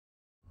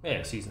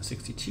Yeah, season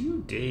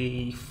 62,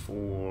 day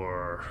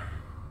 4.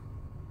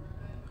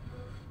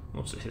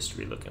 What's the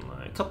history looking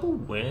like? A couple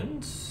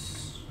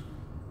wins.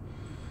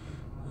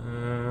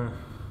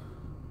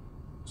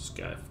 This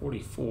guy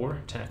 44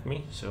 attacked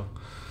me, so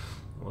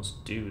let's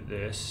do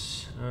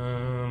this.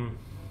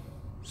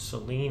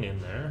 Celine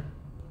in there.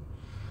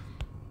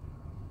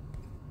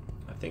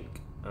 I think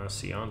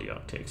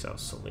Siondiok takes out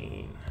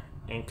Celine.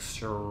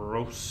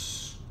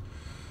 Anxeros.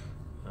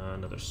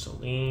 Another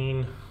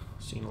Celine.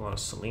 Seen a lot of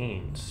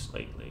Celines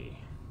lately.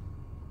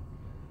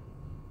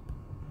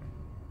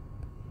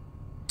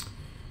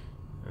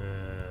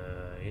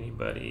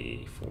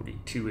 Anybody?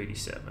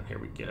 4287. Here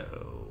we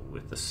go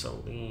with the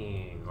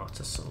Celine. Lots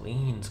of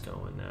Celines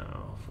going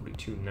now.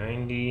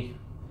 4290.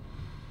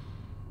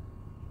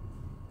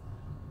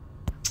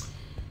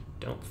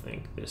 Don't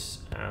think this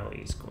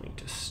alley is going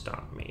to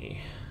stop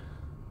me.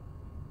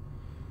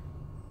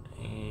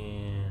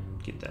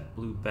 And get that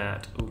blue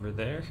bat over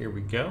there. Here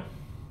we go.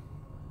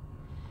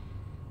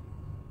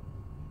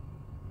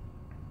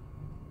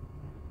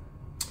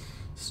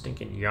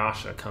 Stinking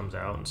Yasha comes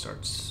out and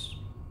starts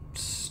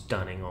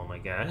stunning all my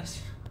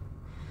guys.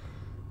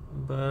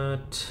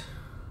 But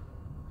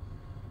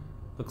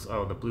looks,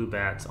 oh, the blue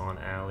bat's on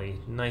alley.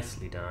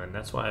 Nicely done.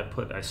 That's why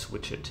I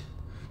switch it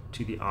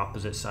to the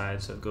opposite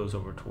side so it goes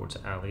over towards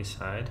alley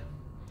side.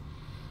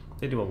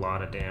 They do a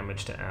lot of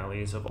damage to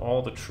alleys. Of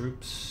all the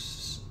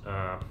troops,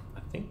 I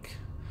think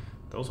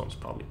those ones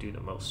probably do the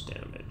most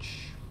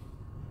damage.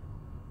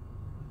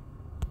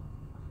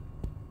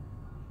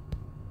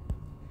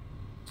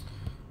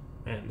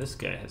 Man, this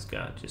guy has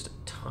got just a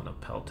ton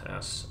of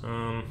peltas.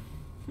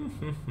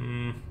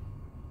 It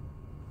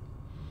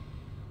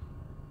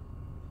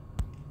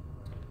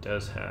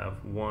does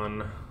have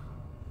one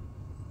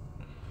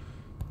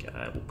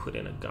guy. We'll put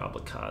in a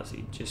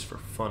Goblikazi just for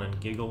fun and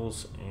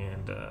giggles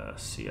and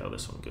see how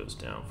this one goes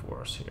down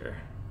for us here.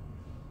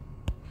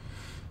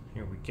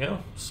 Here we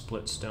go.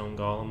 Split Stone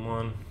Golem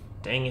one.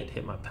 Dang it,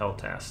 hit my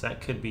peltas. That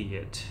could be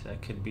it.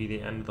 That could be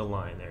the end of the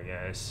line there,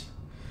 guys.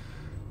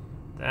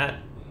 That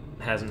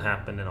hasn't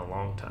happened in a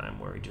long time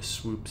where he just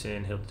swoops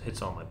in,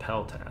 hits all my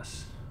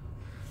peltas.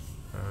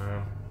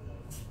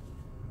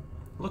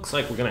 Looks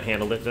like we're gonna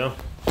handle it though.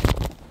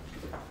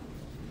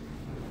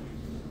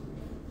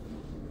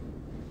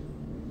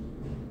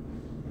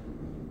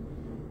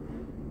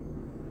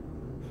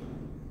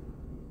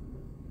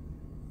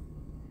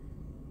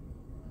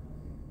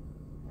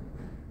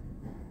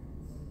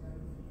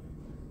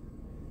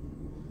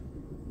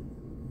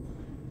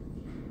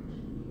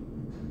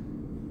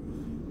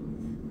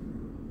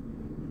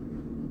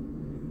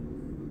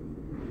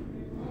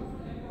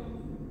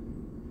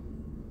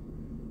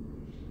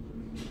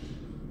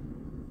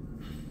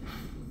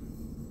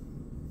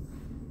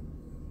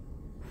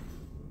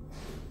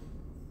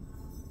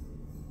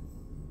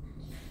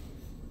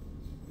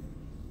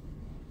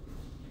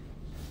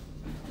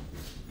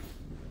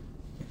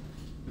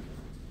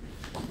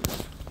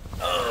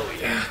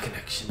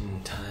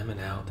 Timing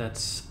out.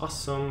 That's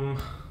awesome.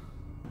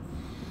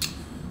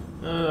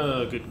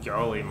 Oh, good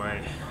golly,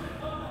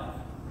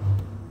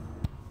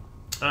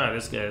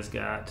 this guy's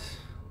got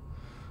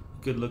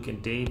a good looking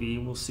Davy.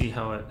 We'll see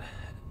how it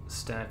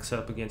stacks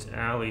up against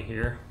alley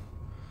here.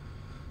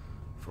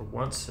 For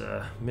once,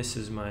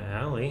 misses my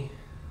alley.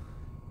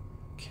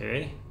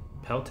 Okay,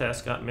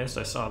 peltas got missed.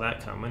 I saw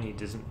that coming. He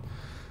doesn't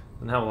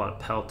have a lot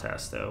of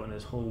peltas though, and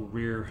his whole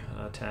rear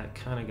attack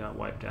kind of got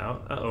wiped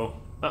out.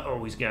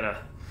 He's got a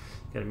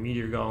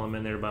meteor golem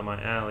in there by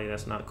my alley.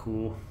 That's not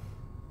cool.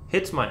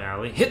 Hits my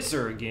alley. Hits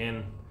her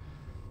again.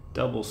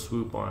 Double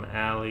swoop on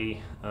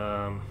alley.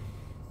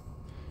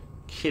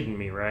 Kidding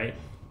me, right?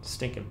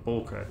 Stinking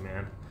bullcrud,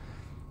 man.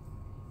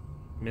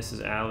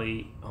 Misses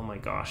alley. Oh my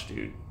gosh,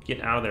 dude.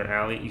 Get out of there,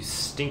 alley. You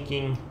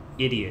stinking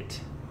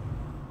idiot.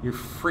 You're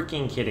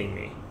freaking kidding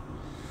me.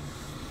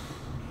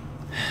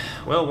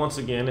 Well, once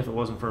again, if it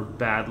wasn't for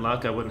bad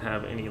luck, I wouldn't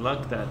have any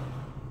luck. That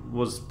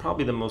was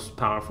probably the most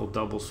powerful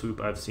double swoop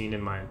I've seen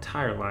in my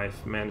entire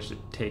life. Managed to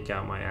take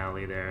out my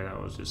alley there.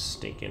 That was just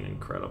stinking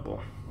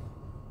incredible.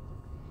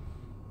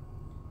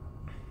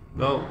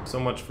 Well, so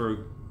much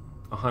for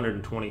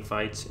 120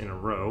 fights in a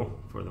row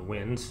for the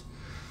wins.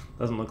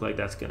 Doesn't look like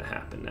that's going to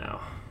happen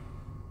now.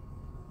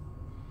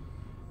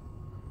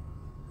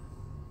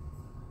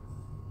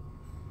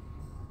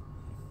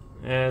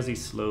 As he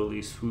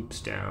slowly swoops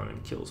down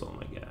and kills all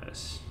my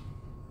guys.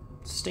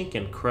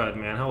 Stinking crud,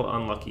 man. How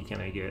unlucky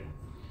can I get?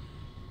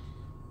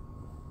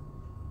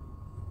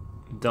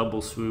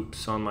 Double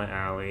swoops on my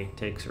alley,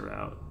 takes her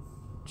out.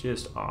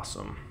 Just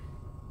awesome.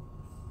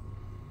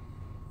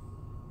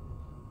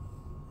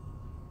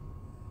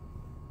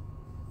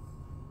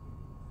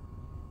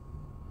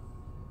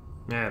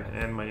 Man,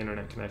 and my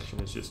internet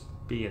connection is just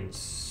being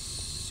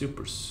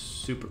super,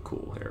 super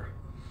cool here.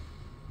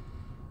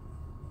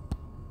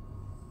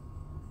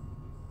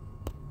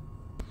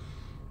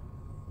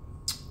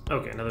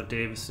 Okay, another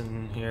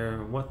Davison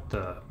here. What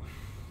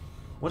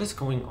is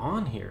going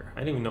on here? I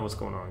didn't even know what's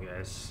going on,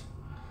 guys.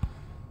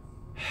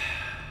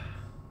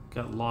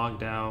 Got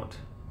logged out.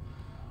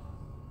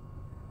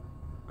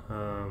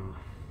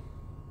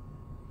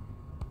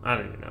 I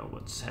don't even know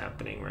what's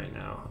happening right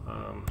now.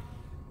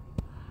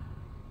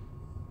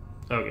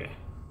 Okay.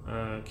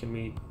 Can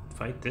we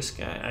fight this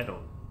guy? I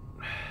don't...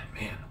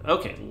 Man.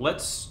 Okay,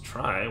 let's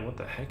try. What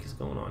the heck is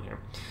going on here?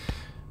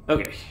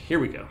 Okay, here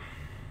we go.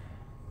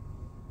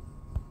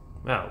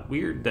 Wow,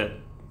 weird that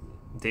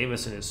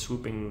Davison is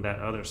swooping that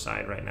other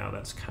side right now.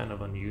 That's kind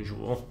of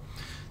unusual.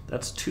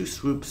 That's 2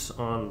 swoops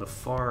on the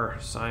far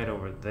side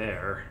over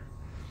there.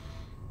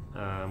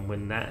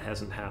 When that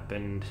hasn't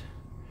happened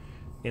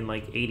in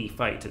like 80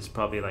 fights, it's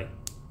probably like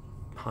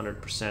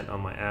 100% on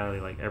my alley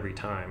like every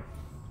time.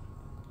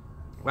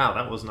 Wow,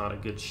 that was not a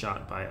good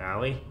shot by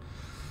alley.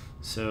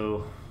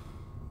 So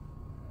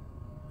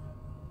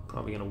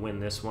probably gonna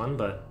win this one,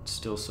 but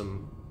still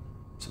some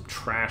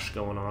trash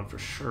going on for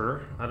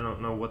sure. I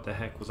don't know what the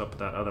heck was up with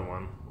that other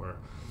one where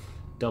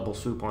double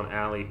swoop on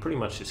alley pretty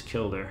much just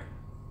killed her.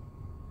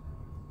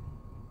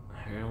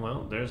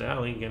 Well, there's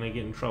Allie gonna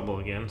get in trouble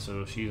again,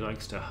 so she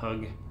likes to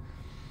hug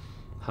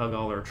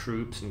all her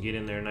troops and get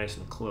in there nice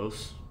and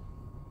close.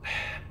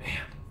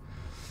 Man,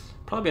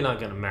 probably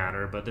not gonna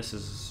matter, but this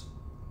is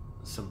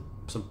some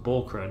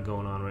bull crud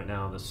going on right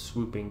now. The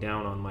swooping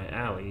down on my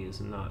alley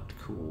is not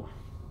cool.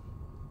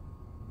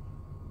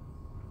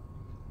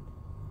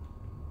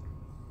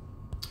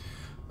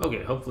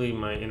 Okay, hopefully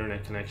my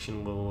internet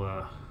connection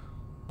will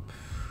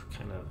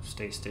kind of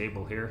stay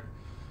stable here.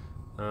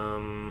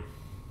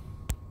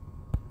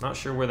 Not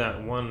sure where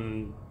that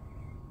one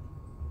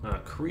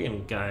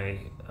Korean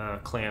guy,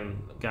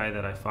 clan guy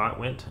that I fought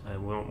went. I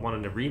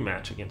wanted to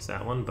rematch against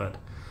that one, but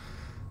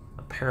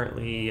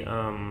apparently,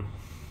 yeah,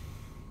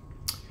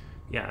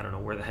 I don't know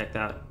where the heck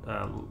that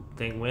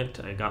thing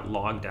went. I got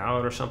logged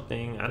out or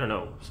something. I don't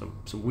know.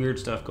 Some weird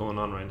stuff going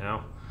on right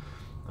now.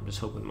 I'm just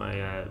hoping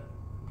my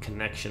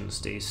connection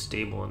stays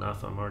stable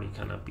enough. I'm already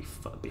kind of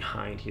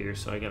behind here,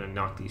 so I gotta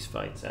knock these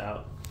fights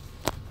out.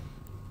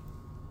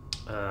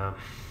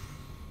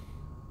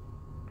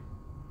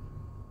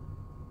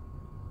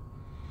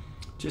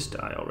 Just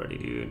die already,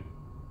 dude.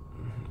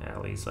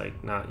 Allie's like,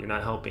 you're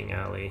not helping,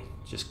 Allie.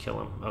 Just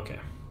kill him. Okay.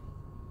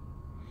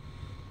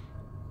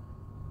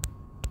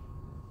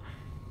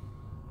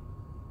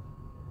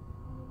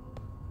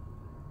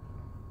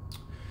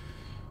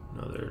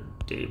 Another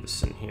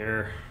Davison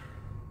here.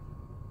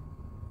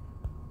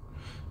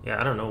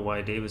 Yeah, I don't know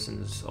why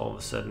Davison's all of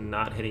a sudden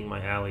not hitting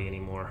my alley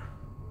anymore.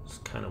 It's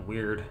kind of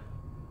weird.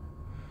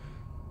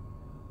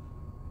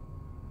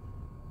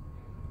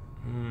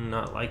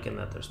 Not liking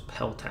that there's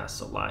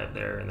Peltas alive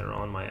there and they're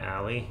on my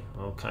alley.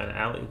 Oh, kind of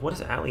alley. What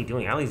is alley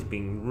doing? Alley's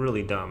being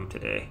really dumb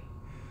today.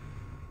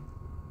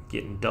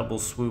 Getting double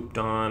swooped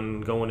on,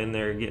 going in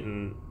there,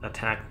 getting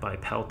attacked by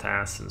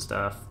Peltas and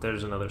stuff.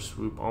 There's another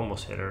swoop,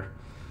 almost hit her.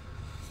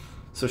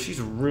 So she's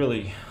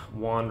really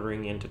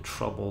wandering into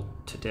trouble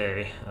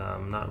today.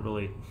 Not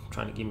really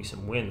trying to give me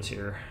some wins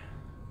here.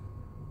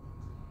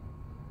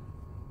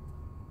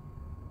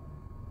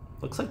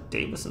 Looks like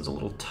Davison's a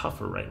little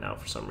tougher right now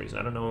for some reason.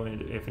 I don't know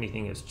if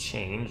anything has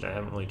changed. I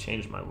haven't really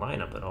changed my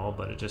lineup at all,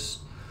 but it just,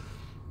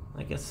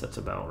 I guess that's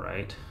about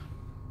right.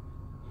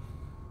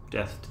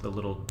 Death to the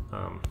little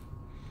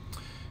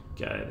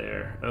guy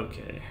there.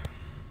 Okay.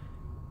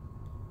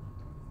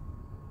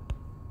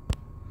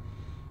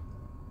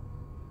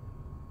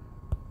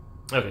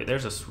 Okay,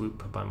 there's a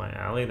swoop by my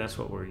alley. That's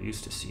what we're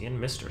used to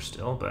seeing. Missed her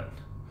still, but...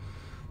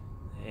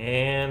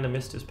 And I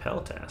missed his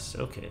Peltas.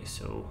 Okay,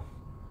 so...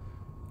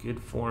 Good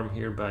form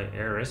here by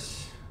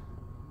Eris.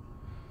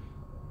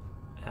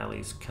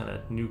 Allie's kind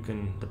of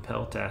nuking the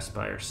Peltas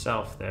by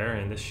herself there,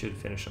 and this should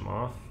finish him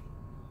off.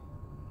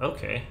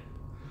 Okay.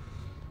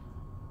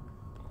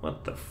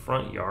 What the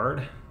front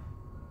yard?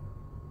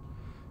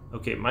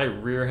 Okay, my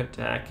rear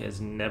attack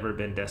has never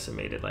been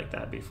decimated like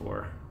that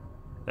before.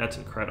 That's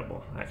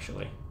incredible,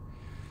 actually.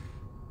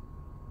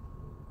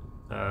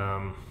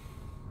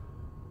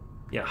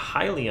 Yeah,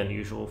 highly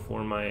unusual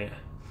for my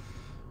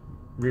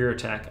rear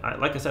attack.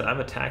 Like I said, I've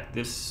attacked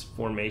this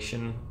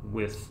formation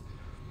with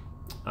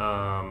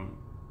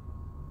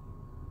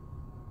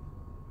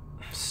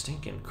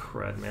stinking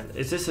crud, man.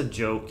 Is this a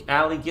joke?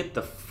 Allie, get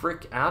the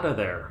frick out of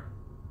there.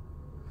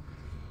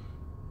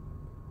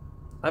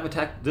 I've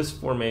attacked this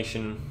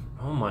formation.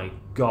 Oh my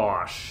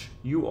gosh.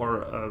 You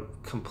are a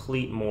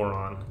complete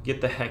moron.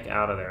 Get the heck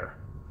out of there.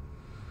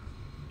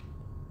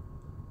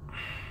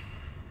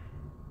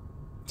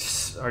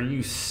 Are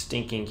you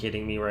stinking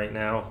kidding me right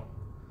now?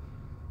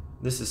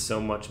 This is so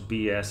much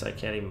BS. I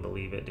can't even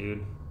believe it,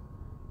 dude.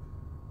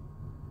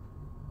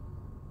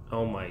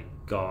 Oh my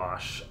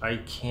gosh. I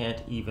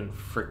can't even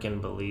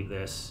frickin' believe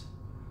this.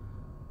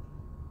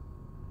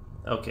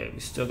 Okay, we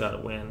still gotta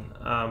win.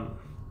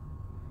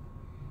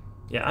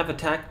 Yeah, I've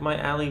attacked my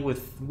alley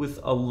with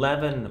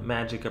 11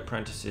 magic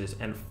apprentices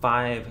and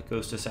 5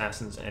 ghost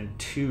assassins and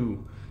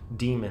 2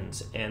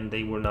 demons, and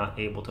they were not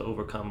able to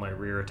overcome my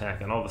rear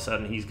attack, and all of a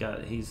sudden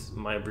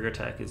my rear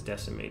attack is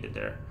decimated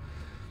there.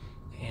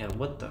 And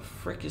what the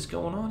frick is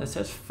going on? It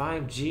says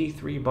 5G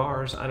 3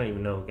 bars. I don't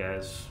even know,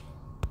 guys.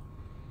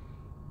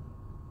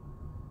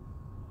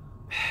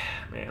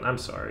 Man, I'm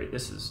sorry.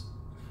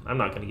 I'm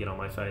not going to get all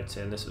my fights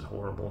in. This is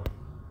horrible.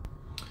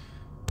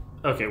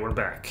 Okay, we're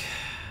back.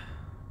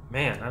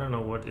 Man, I don't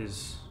know what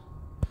is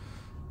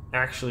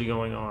actually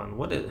going on.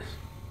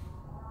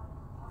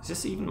 Is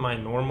this even my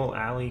normal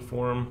alley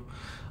form?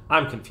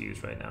 I'm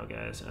confused right now,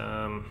 guys.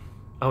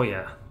 Oh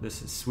yeah,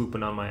 this is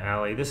swooping on my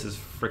alley. This is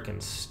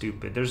freaking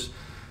stupid.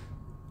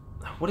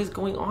 What is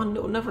going on?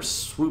 No one never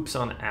swoops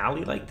on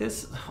alley like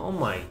this. Oh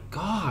my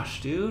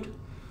gosh, dude.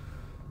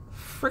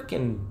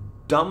 Freaking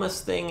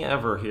dumbest thing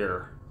ever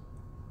here.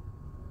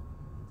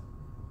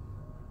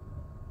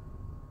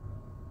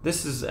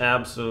 This is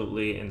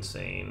absolutely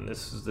insane.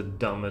 This is the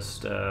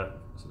dumbest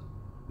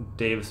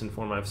Davison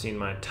form I've seen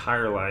my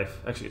entire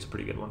life. Actually, it's a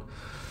pretty good one.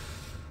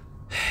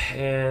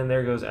 And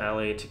there goes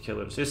Allie to kill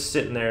her. Just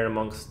sitting there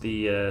amongst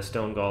the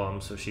stone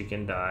golems so she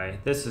can die.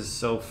 This is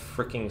so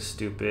freaking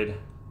stupid.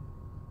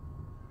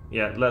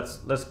 Yeah,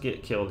 let's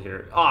get killed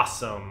here.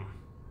 Awesome.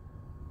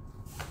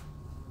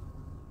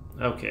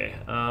 Okay.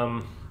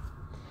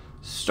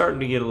 Starting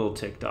to get a little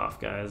ticked off,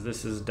 guys.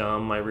 This is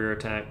dumb. My rear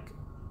attack.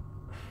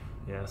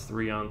 Yeah,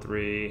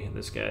 3-on-3.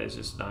 This guy's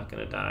just not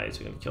gonna die. He's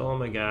gonna kill all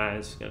my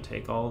guys. It's gonna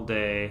take all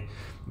day,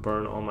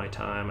 burn all my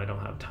time. I don't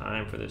have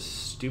time for this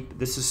stupid.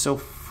 This is so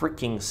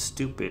freaking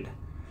stupid.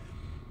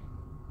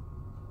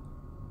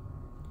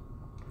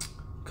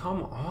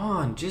 Come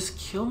on, just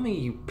kill me,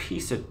 you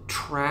piece of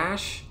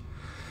trash.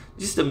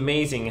 Just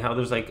amazing how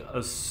there's like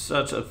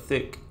such a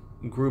thick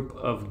group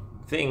of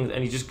things,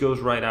 and he just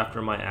goes right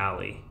after my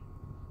alley.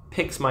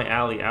 Picks my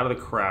alley out of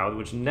the crowd,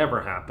 which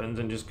never happens,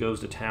 and just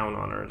goes to town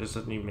on her. It just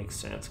doesn't even make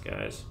sense,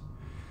 guys.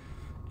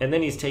 And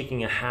then he's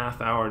taking a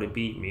half hour to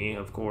beat me,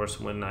 of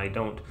course, when I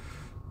don't...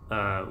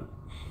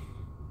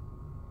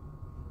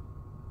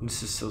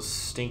 This is so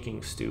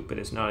stinking stupid,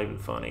 it's not even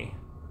funny.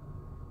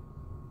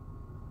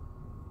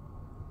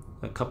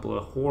 A couple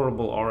of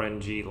horrible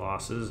RNG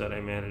losses that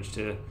I managed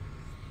to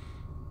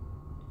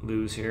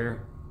lose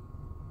here.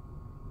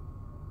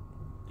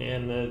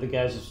 And the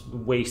guy's just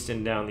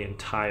wasting down the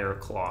entire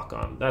clock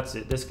on. That's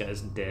it. This guy's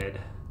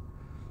dead.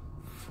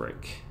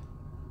 Frick.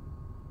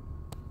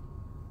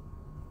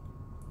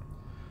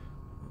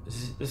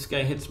 This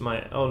guy hits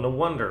my... Oh, no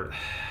wonder.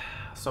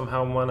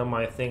 Somehow one of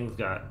my things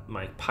got...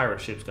 My pirate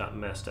ships got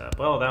messed up.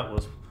 Well, that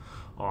was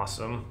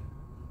awesome.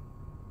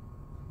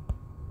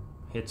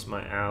 Hits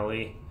my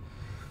alley.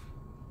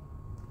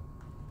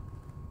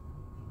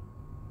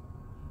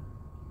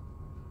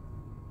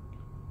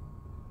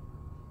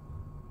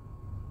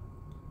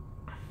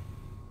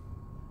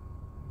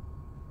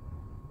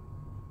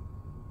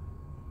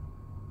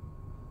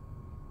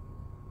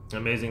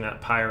 Amazing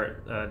that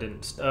pirate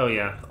didn't... Oh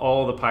yeah,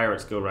 all the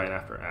pirates go right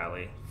after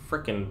Allie.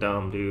 Freaking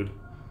dumb, dude.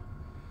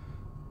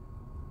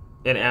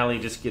 And Allie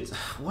just gets...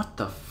 What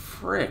the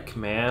frick,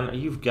 man?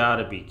 You've got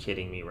to be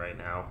kidding me right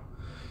now.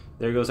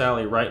 There goes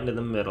Allie right into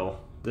the middle.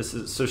 This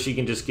is so she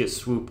can just get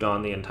swooped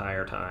on the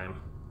entire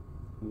time.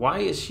 Why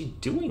is she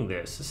doing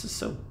this? This is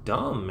so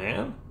dumb,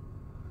 man.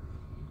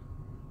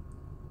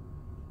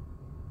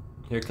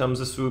 Here comes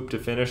the swoop to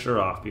finish her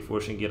off before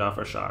she can get off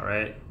her shot,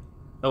 right?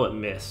 Oh, it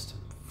missed.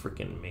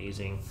 Freaking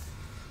amazing.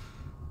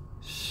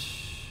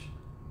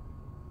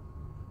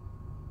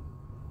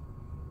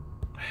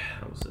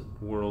 That was the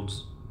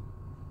world's...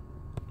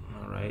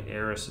 Alright,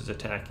 Eris is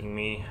attacking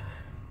me.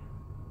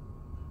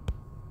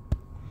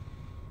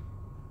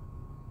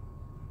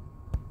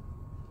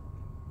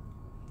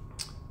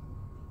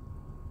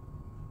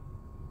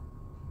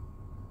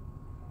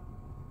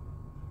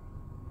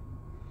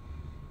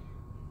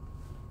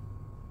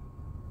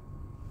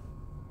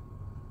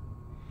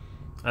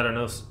 I don't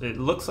know. It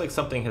looks like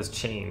something has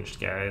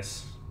changed,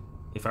 guys.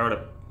 If I were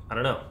to... I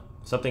don't know.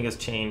 Something has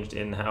changed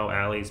in how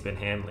Allie's been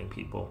handling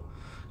people.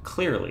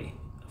 Clearly.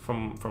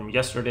 From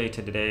yesterday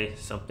to today,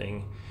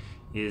 something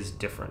is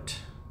different.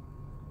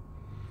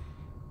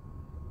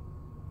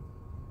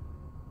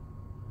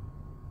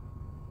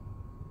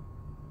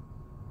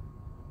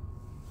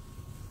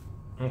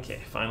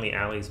 Okay, finally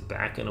Allie's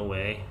backing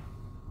away.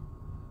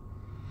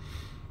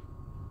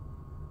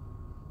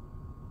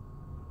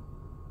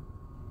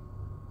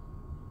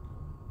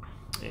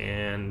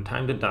 And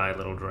time to die,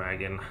 little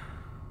dragon.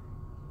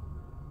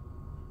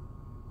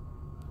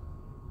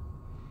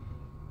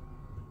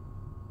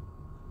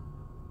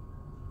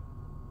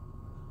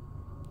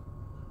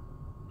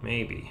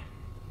 Maybe.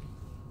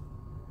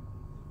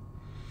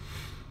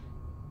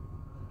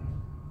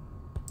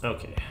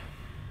 Okay.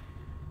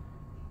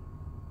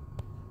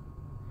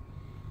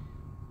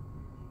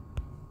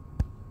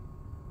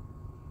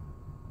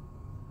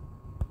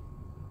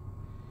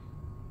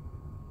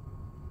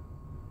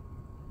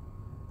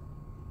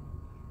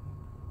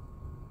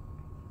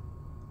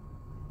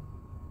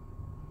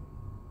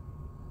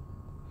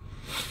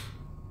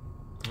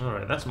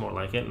 Alright, that's more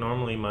like it.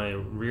 Normally my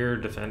rear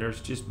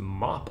defenders just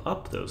mop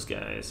up those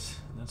guys.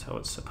 That's how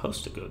it's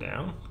supposed to go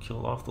down.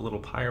 Kill off the little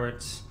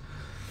pirates.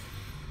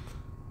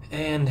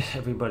 And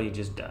everybody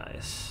just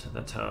dies.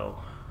 That's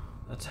how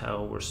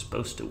we're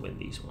supposed to win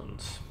these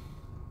ones.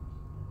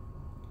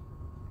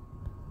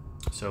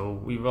 So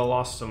we've all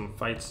lost some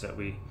fights that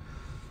we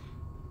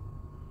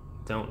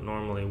Don't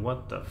normally.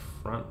 What the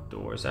front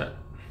door is that?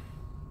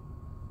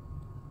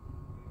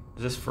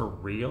 Is this for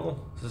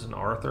real? Is this an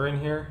Arthur in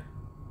here?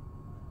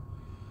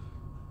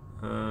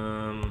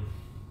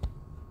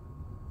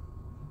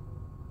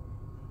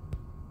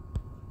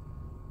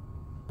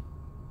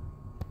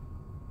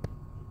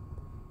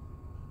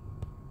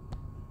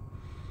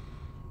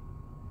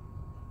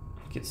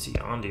 Get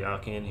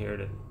Siondiak in here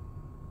to.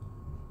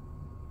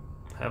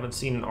 Haven't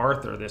seen an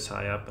Arthur this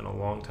high up in a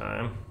long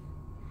time.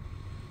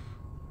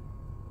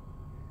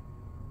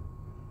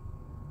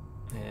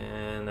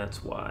 And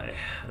that's why.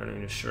 I'm not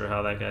even sure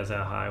how that guy's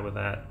that high with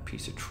that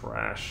piece of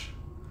trash.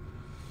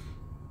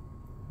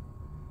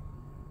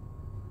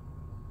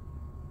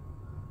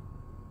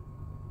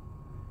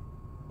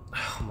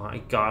 Oh my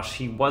gosh,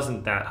 he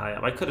wasn't that high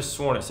up. I could have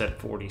sworn it said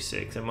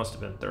 46. It must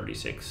have been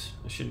 36.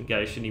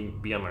 Guys shouldn't even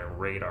be on my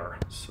radar.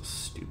 So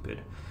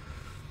stupid.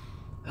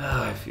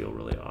 I feel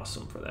really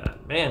awesome for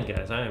that. Man,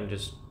 guys, I am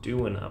just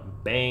doing a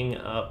bang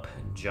up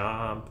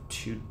job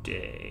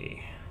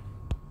today.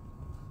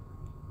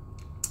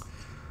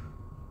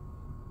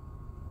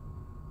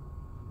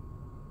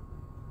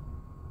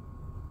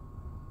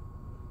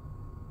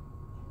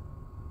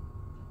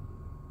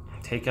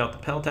 Take out the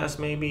Peltas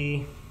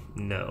maybe?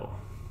 No.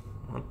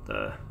 What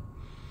the?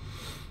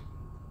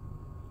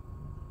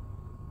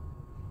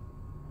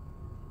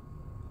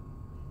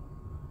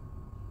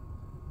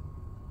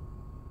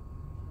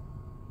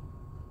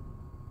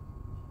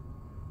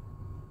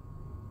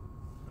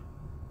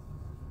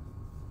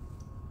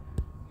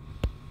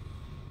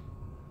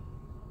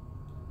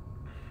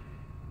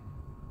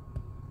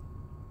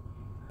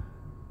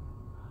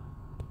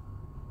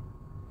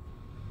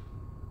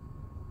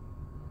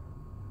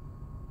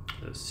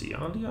 Is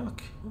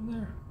Siondiak in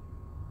there?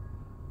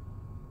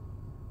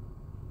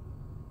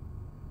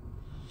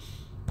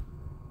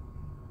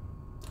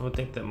 I would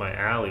think that my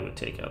alley would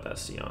take out that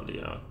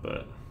Siondiak,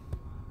 but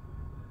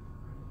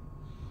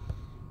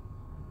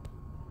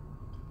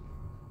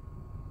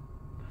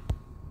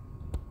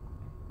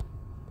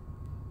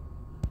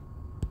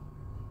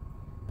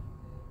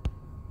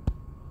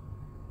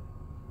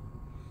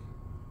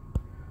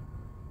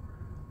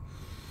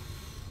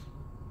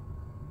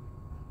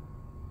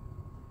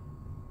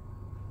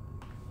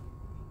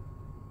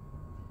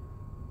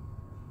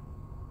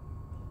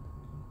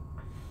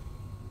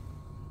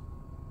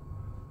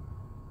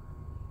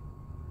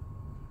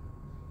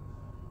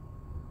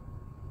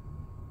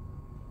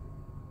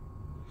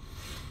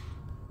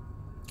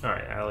all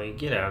right, Allie,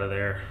 get out of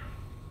there.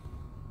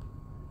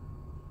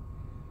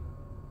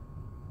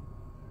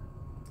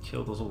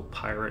 Kill those little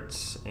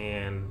pirates,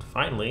 and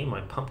finally,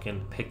 my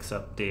pumpkin picks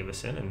up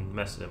Davison and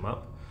messes him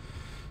up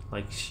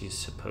like she's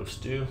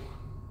supposed to.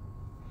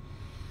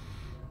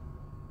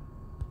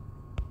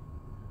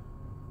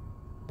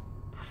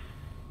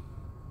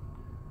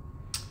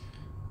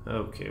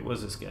 Okay,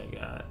 what's this guy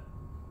got?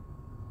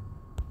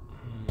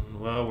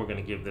 Well, we're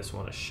gonna give this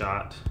one a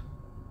shot.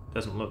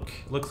 Doesn't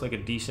looks like a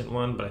decent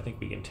one, but I think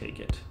we can take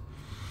it.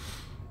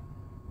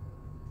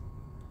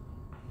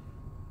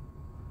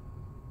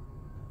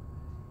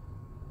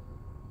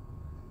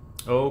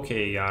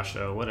 Okay,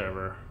 Yasha,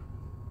 whatever.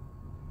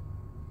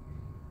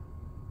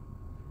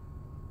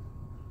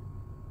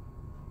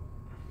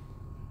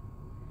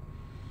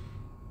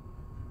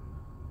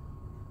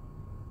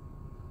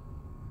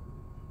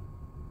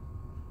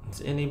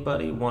 Does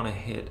anybody want to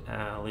hit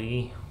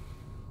Allie?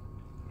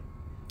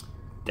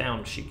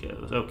 Down she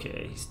goes.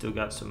 Okay, he's still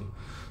got some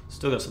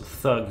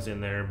thugs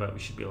in there, but we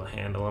should be able to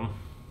handle them.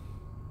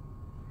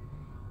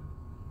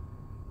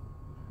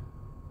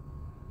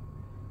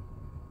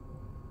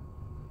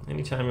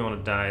 Anytime you want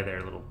to die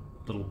there,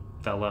 little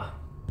fella.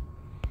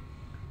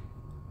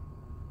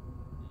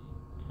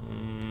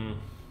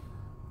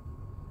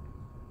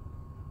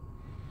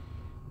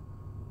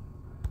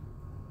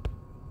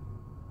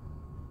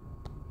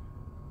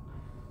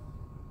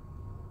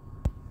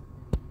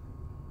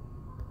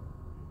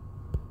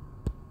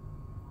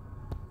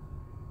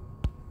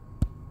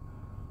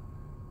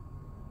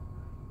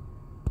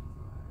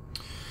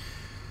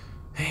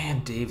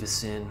 And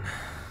Davison.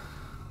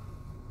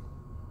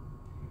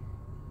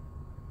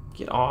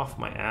 Get off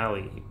my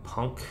alley, you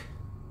punk.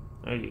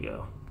 There you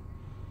go.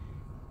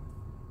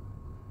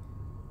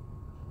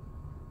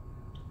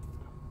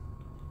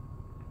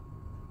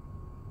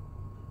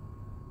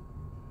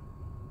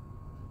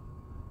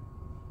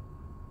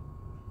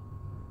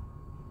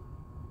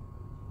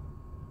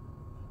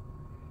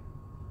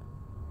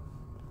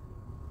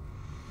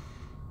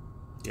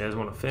 You guys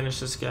want to finish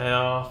this guy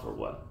off or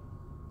what?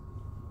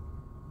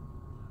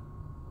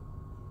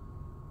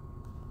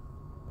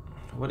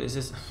 What is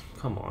this?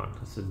 Come on,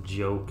 it's a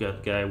joke.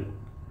 That guy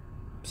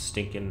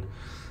stinking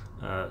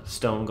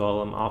stone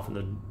golem off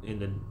in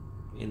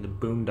the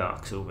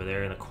boondocks over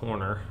there in the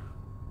corner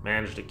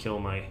managed to kill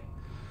my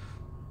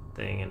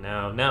thing, and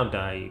now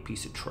die, you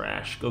piece of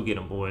trash. Go get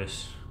him,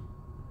 boys.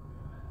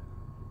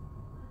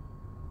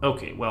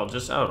 Okay, well,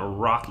 just out a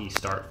rocky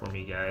start for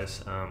me,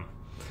 guys.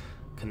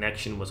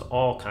 connection was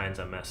all kinds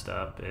of messed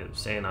up. It was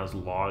saying I was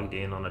logged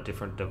in on a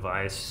different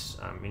device.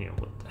 You know,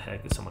 what the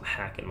heck, is someone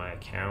hacking my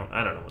account?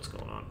 I don't know what's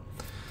going on.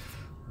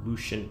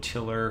 Lucian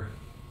Tiller.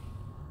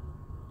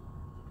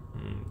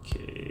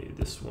 Okay,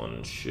 this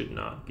one should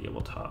not be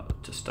able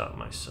to stop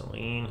my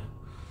Celine.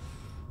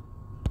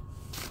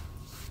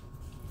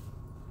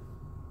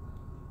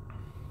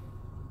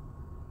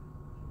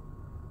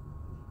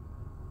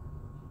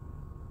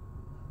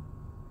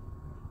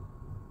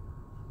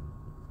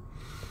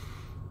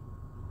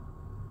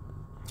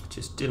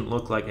 Just didn't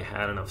look like it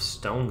had enough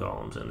stone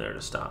golems in there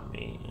to stop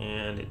me,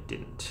 and it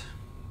didn't.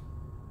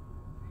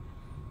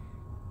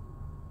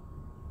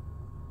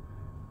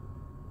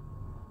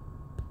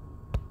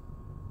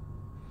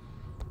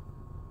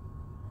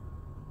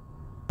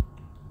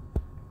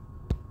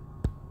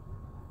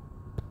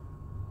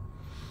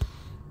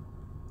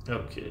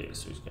 Okay,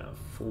 so he's got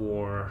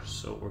 4,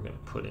 so we're gonna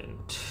put in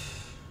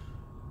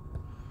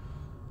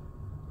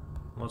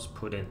let's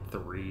put in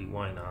 3,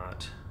 why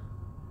not?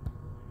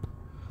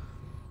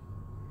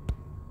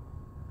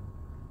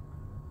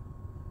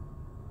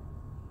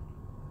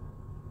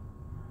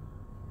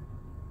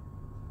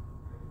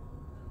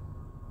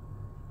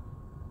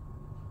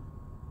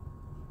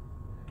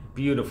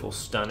 Beautiful,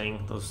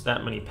 stunning.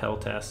 That many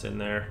Peltas in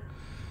there,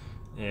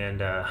 and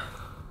the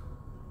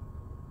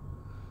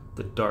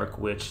Dark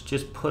Witch.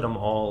 Just put them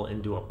all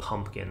into a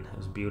pumpkin. It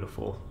was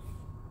beautiful.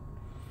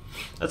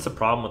 That's the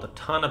problem with a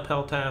ton of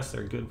Peltas.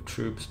 They're good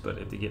troops, but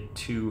if they get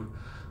too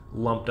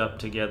lumped up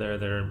together,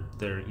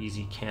 they're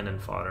easy cannon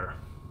fodder.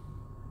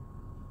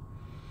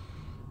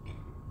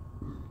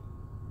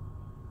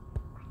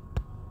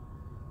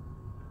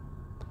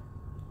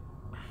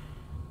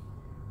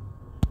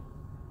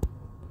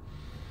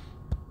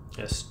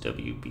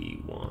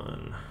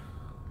 SWB1.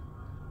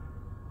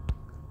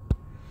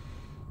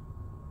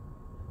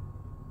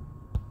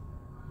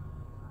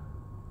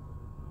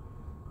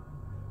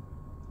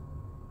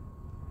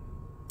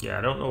 Yeah,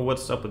 I don't know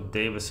what's up with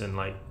Davison,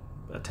 like,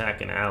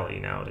 attacking Alley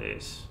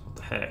nowadays. What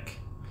the heck?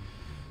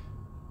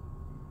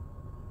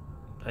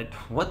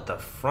 What, the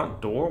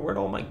front door? Where'd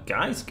all my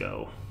guys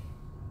go?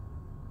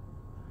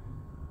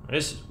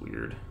 This is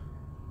weird.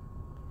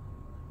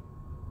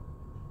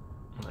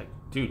 Like,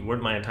 dude,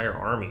 where'd my entire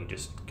army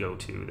just go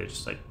to? They're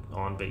just, like,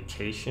 on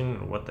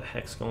vacation? What the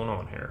heck's going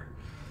on here?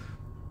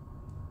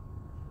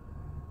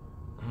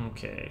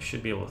 Okay,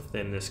 should be able to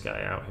thin this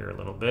guy out here a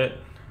little bit.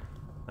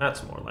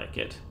 That's more like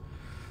it.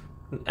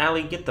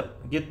 Allie, get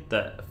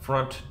the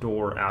front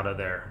door out of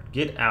there.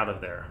 Get out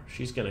of there.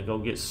 She's gonna go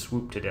get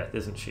swooped to death,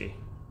 isn't she?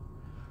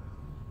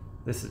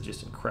 This is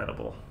just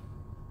incredible.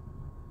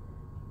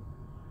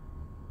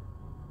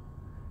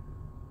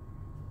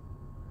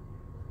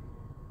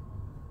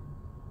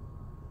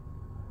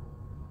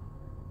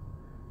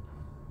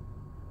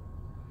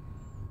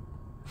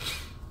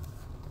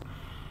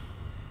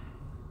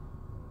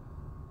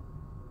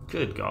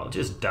 Good God,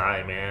 just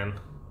die, man.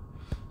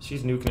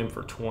 She's nuking him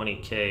for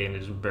 20k and it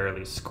just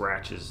barely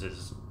scratches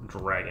his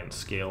dragon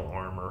scale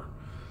armor.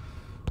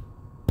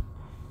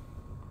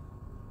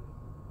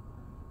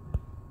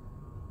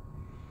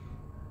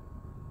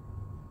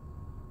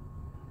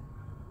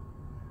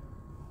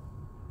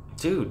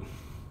 Dude,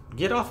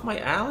 get off my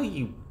alley,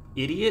 you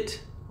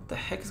idiot. What the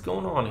heck is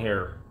going on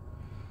here?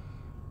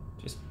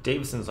 Just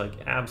Davison's like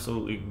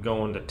absolutely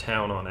going to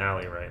town on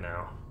Alley right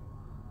now.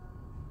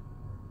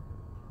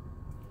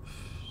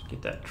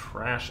 Get that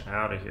trash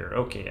out of here.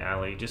 Okay,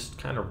 Allie, just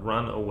kind of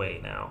run away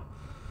now.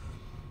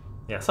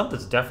 Yeah,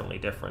 something's definitely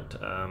different.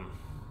 The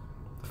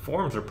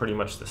forms are pretty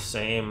much the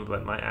same,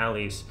 but my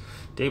Allie's,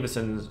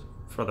 Davison's,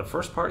 for the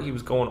first part, he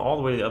was going all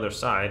the way to the other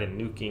side and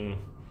nuking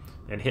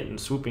and hitting,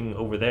 swooping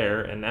over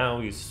there, and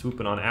now he's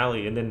swooping on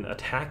Allie and then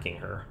attacking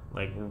her.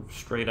 Like,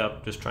 straight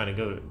up just trying to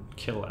go to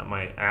kill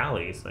my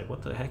Allies. Like,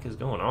 what the heck is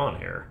going on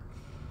here?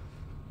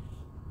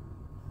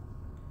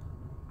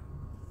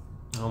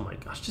 Oh my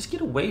gosh, just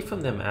get away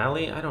from them,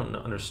 Allie. I don't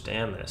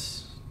understand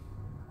this.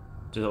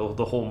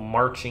 The whole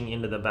marching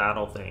into the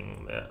battle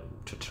thing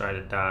to try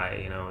to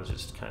die, you know, is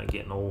just kind of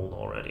getting old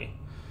already.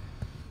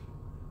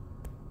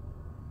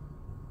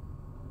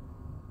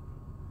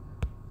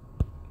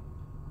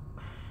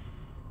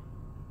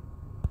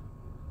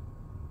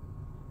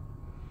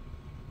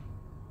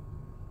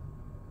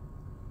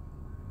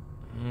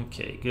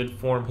 Okay, good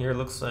form here.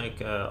 Looks like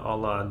a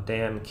la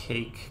Dan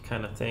Cake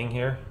kind of thing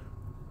here.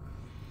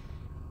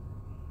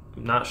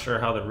 I'm not sure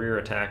how the rear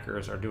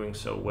attackers are doing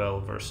so well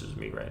versus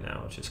me right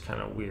now, which is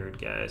kind of weird,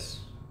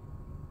 guys.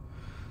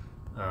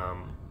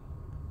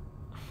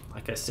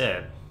 Like I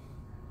said,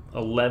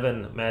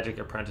 11 magic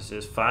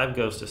apprentices, 5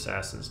 ghost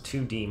assassins,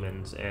 2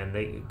 demons, and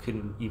they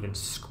couldn't even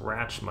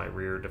scratch my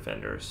rear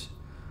defenders.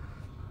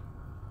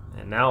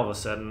 And now all of a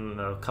sudden,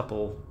 a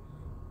couple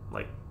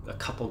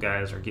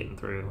guys are getting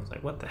through. It's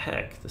like, what the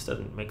heck? This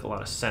doesn't make a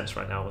lot of sense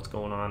right now, what's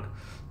going on.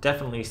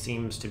 Definitely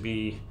seems to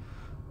be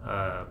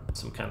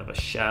some kind of a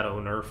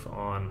shadow nerf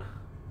on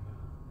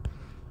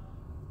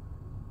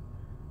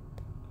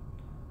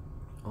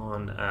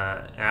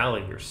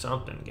Alley or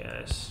something,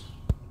 guys.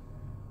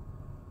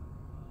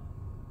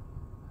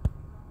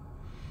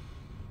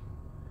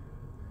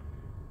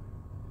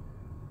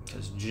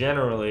 Because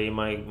generally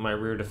my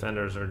rear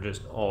defenders are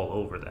just all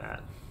over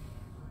that.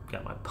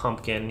 Got my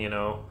pumpkin, you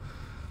know,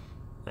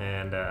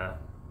 and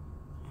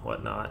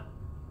whatnot.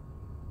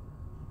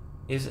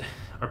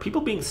 Are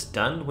people being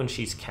stunned when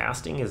she's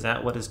casting? Is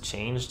that what has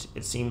changed?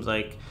 It seems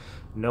like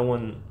no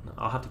one.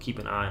 I'll have to keep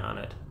an eye on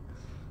it,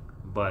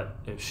 but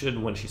it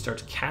should, when she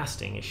starts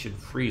casting, it should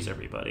freeze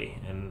everybody,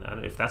 and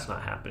if that's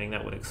not happening,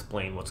 that would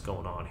explain what's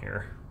going on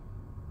here.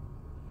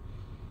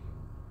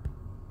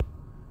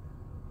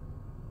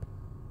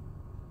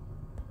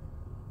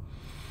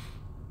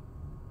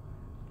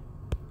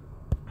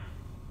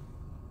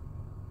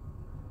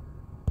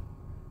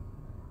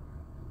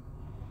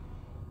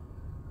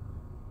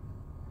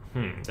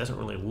 It doesn't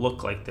really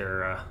look like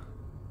they're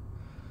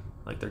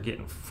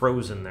getting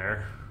frozen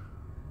there.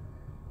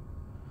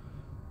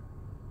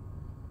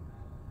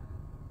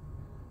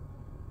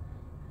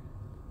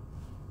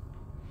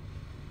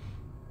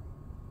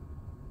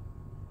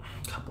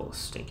 Couple of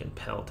stinking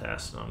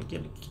peltasts on.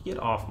 Get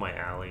off my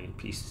alley,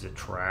 pieces of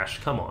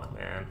trash. Come on,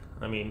 man.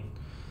 I mean,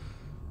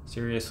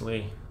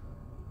 seriously.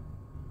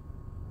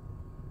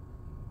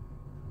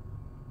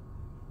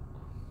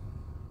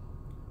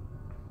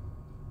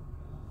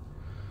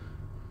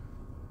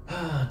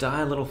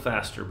 Die a little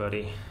faster,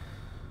 buddy.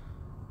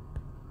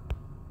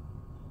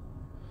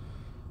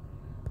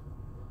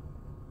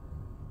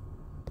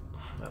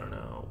 I don't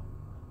know.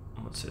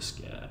 What's this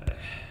guy?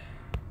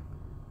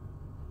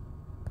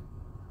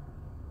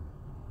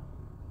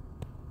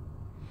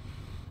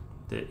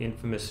 The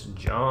infamous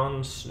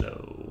Jon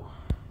Snow.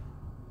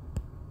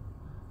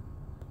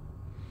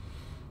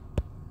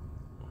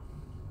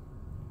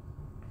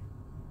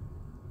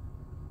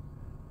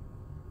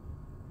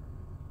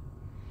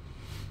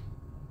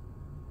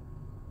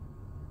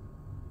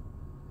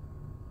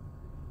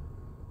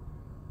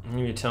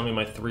 You tell me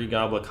my 3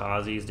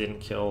 Goblikazes didn't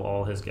kill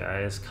all his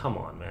guys? Come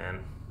on, man.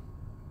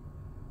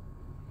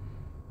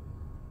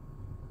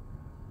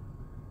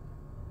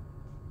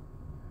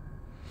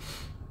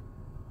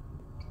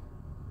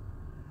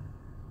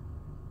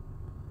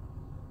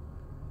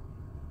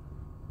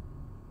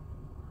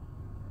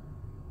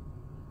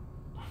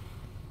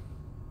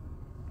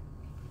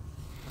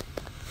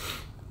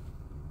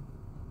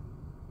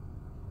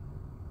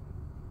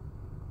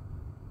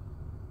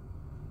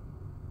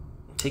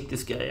 Take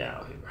this guy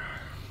out here.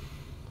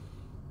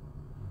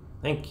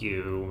 Thank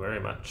you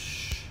very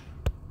much.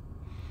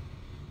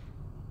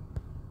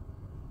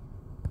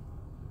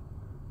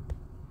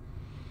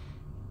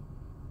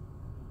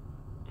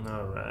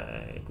 All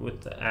right,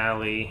 with the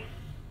alley.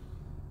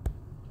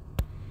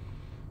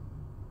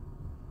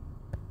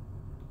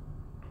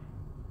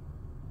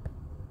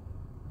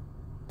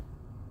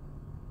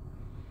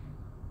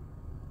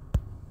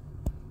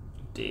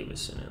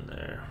 Davison in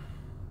there.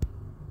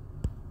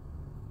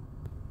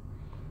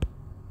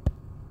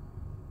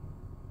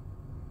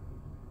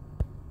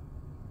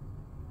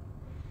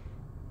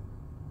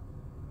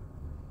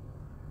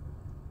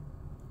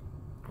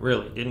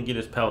 Really? Didn't get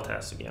his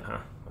peltasts again, huh?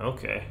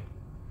 Okay.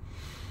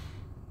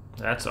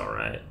 That's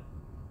alright.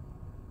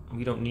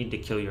 We don't need to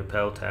kill your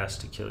peltasts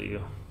to kill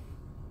you.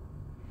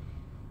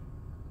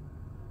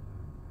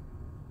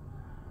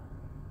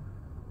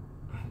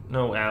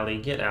 No,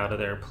 Allie, get out of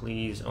there,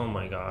 please. Oh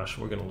my gosh,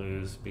 we're gonna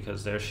lose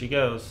because there she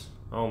goes.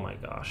 Oh my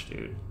gosh,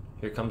 dude.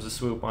 Here comes the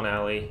swoop on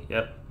Allie.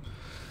 Yep.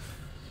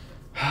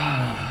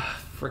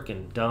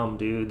 Freaking dumb,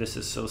 dude. This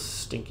is so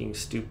stinking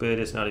stupid.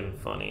 It's not even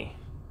funny.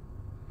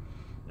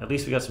 At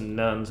least we got some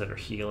nuns that are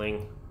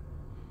healing.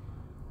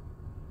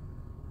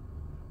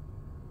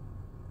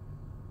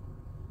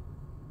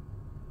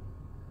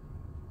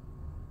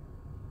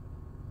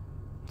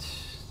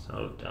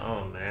 So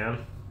dumb,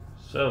 man.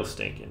 So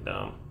stinking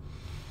dumb.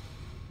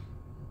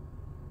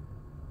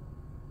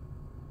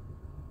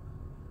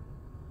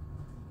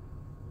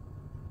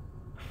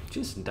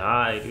 Just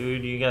die,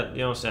 dude. You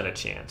don't stand a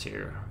chance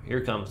here.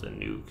 Here comes the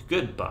nuke.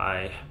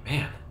 Goodbye,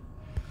 man.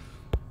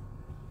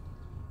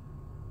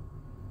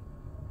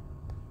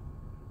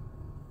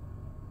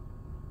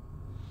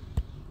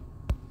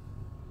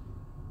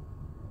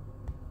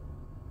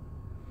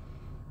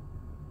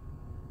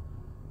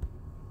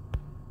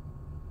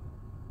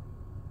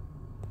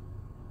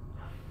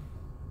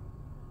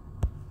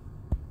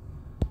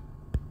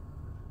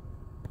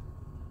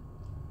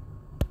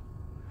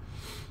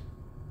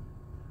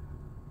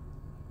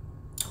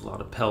 A lot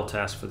of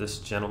peltasts for this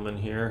gentleman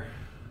here.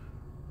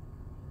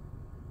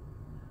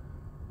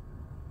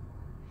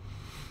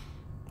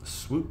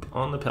 Swoop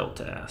on the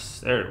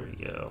peltasts. There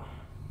we go.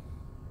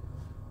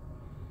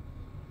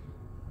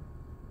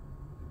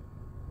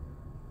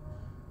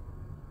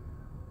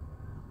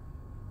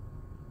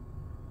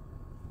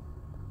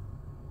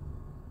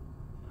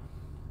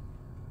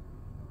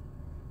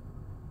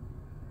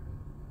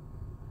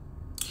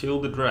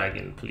 Kill the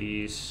dragon,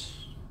 please.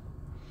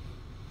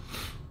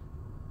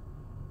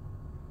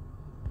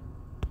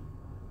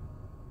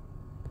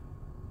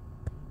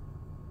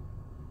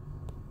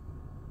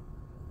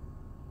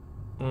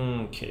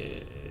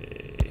 Okay,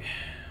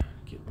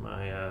 get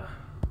my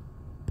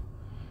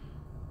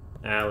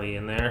alley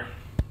in there.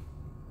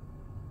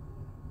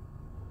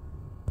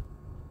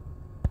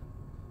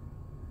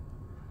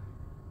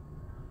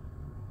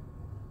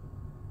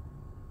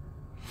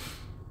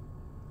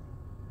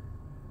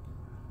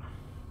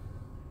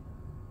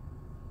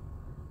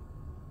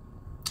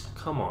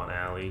 Come on,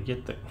 Allie.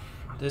 Get the...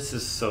 This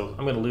is so...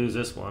 I'm going to lose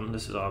this one.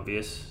 This is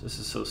obvious. This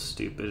is so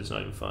stupid. It's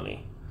not even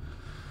funny.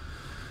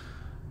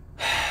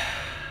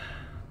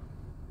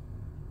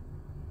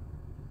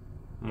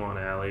 Come on,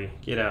 Allie.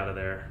 Get out of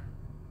there.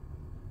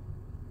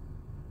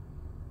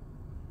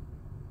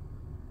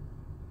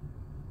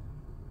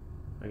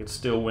 I can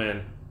still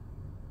win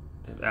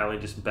if Allie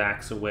just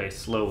backs away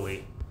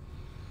slowly.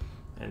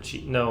 And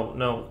she...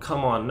 No,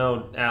 come on.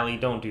 No, Allie,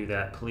 don't do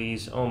that,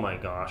 please. Oh my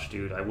gosh,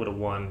 dude. I would have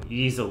won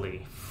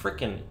easily.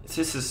 Freaking...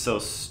 This is so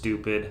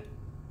stupid.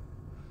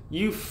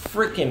 You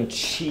freaking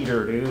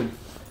cheater, dude.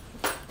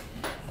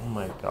 Oh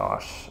my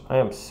gosh. I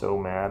am so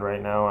mad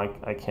right now.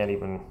 I can't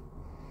even...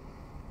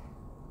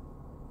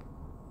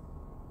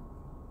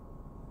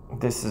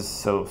 This is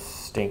so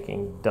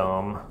stinking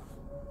dumb.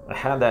 I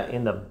had that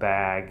in the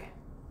bag.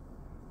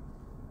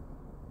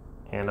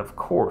 And of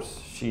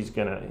course, she's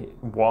gonna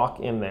walk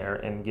in there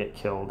and get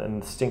killed.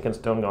 And the stinking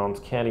stone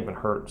golems can't even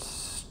hurt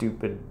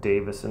stupid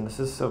Davison. This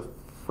is so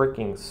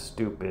freaking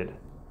stupid.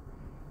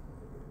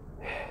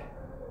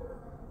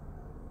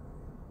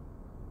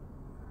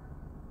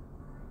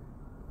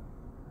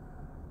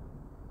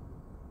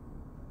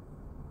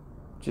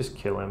 Just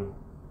kill him.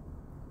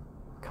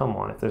 Come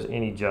on, if there's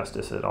any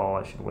justice at all,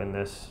 I should win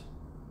this.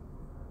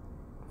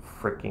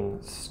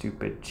 Freaking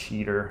stupid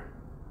cheater.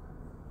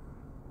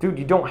 Dude,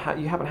 you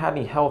haven't had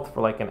any health for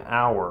like an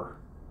hour.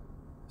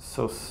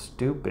 So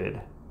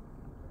stupid.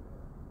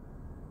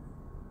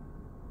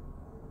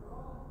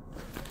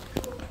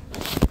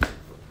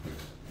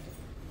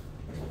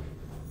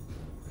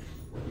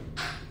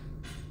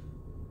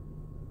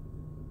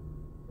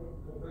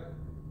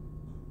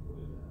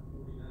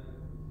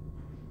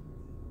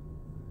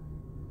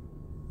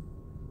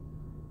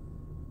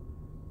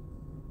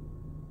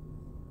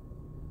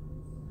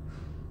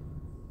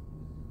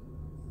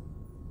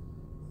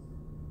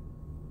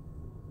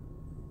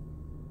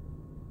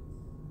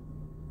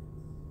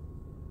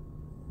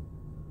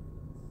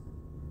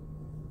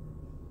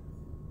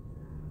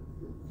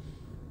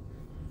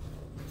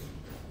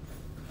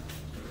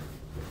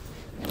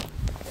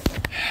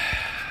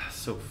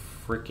 So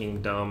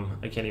freaking dumb.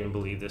 I can't even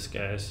believe this,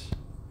 guys.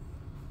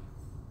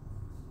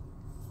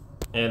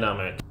 And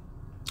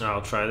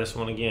I'll try this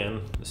one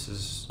again. This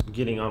is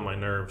getting on my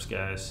nerves,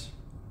 guys.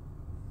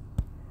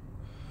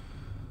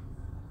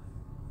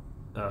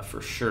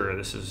 For sure,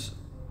 this is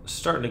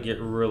starting to get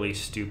really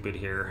stupid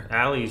here.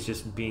 Allie's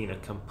just being a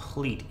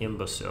complete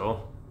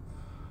imbecile.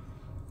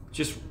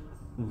 Just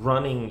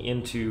running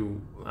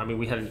into... I mean,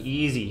 we had an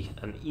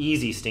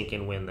easy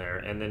stinking win there,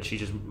 and then she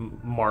just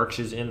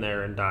marches in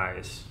there and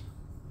dies.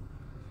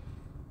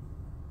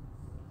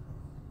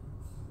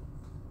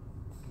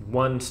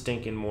 One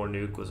stinking more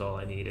nuke was all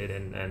I needed,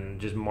 and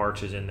just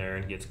marches in there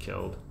and gets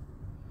killed.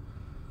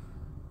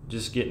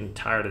 Just getting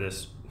tired of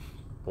this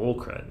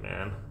bullcrud,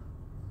 man.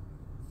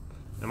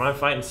 Am I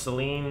fighting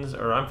Celine's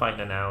or I'm fighting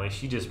an Allie?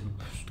 She just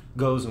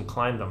goes and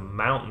climbs a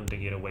mountain to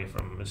get away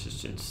from him. It's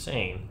just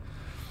insane.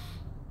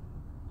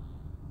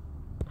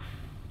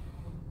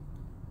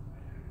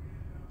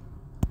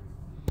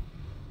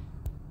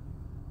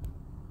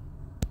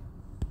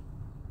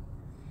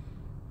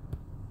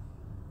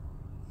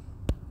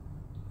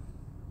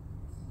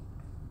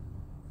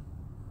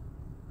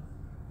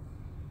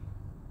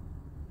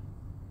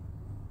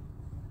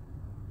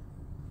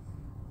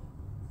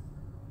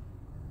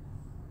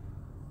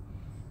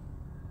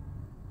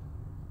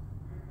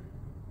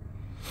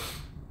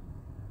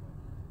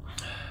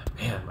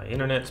 Man, my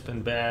internet's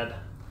been bad.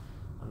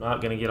 I'm not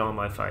gonna get all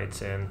my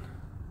fights in.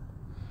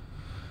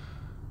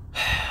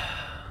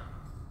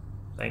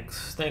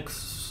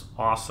 Thanks,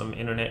 awesome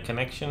internet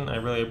connection. I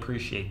really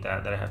appreciate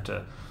that I have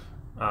to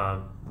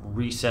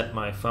reset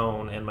my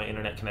phone and my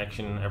internet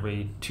connection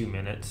every 2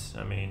 minutes.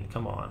 I mean,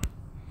 come on.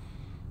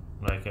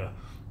 Like,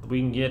 we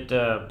can get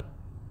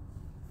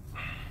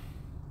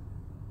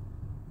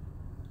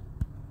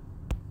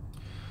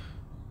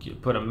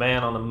put a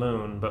man on the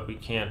moon, but we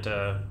can't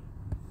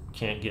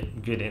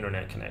get good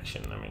internet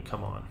connection. I mean,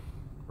 come on.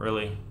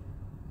 Really?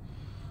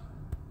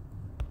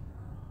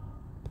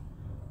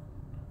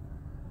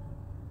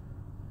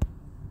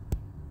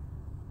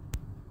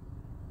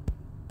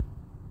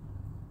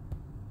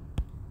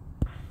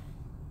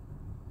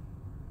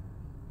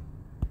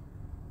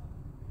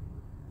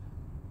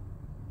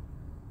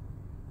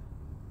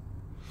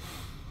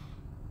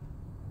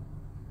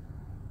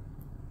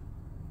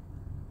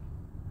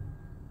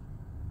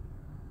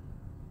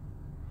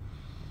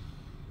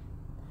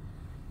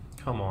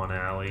 Come on,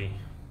 Allie.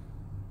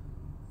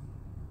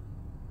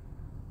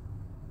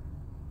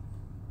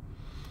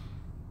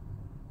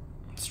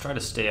 Let's try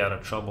to stay out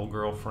of trouble,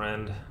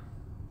 girlfriend.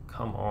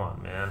 Come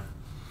on, man.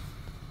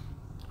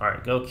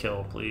 Alright, go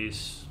kill,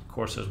 please. Of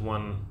course, there's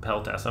one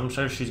Peltas. I'm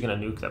sure she's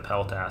going to nuke the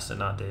Peltas and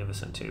not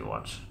Davison, too.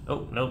 Watch.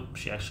 Oh, nope.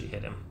 She actually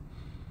hit him.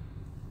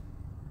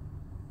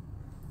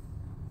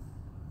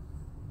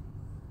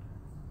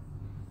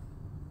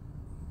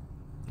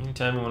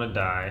 Anytime you want to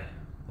die.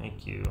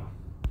 Thank you.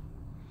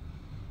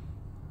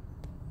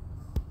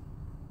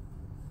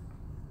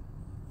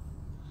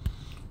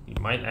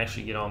 Might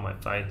actually get all my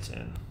fights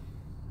in.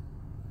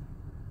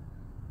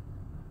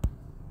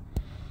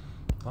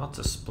 Lots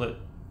of split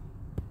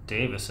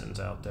Davisons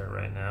out there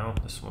right now.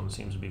 This one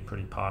seems to be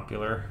pretty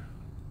popular.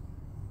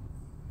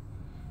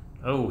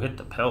 Oh, hit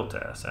the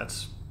peltas.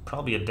 That's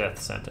probably a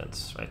death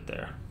sentence right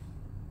there.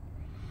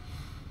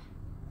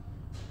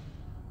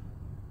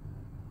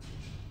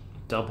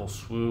 Double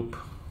swoop.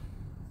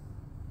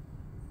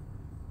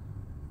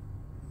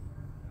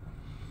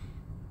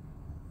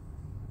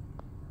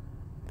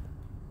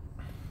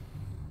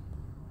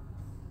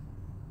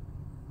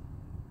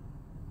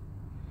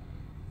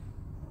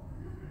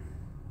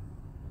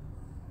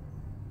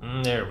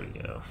 There we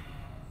go.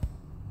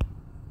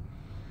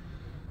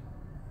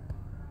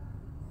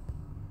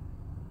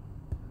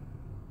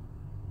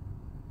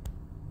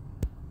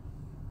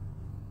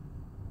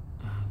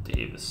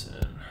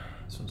 Davison.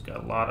 This one's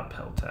got a lot of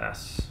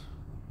peltas.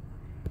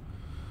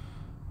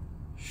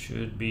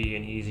 Should be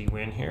an easy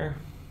win here.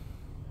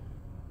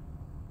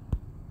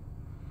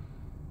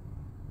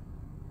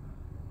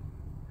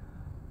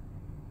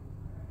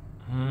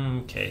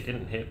 Okay,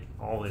 didn't hit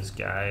all these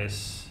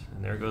guys.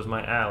 And there goes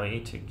my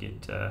alley to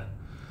get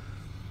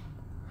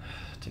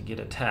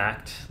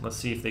attacked. Let's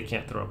see if they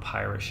can't throw a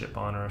pirate ship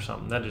on her or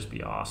something. That'd just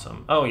be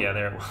awesome. Oh yeah,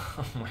 there.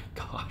 Oh my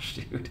gosh,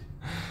 dude.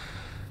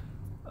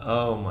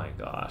 Oh my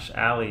gosh.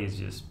 Allie is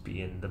just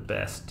being the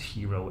best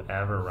hero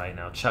ever right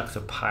now. Chucks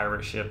a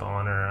pirate ship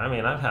on her. I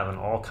mean, I'm having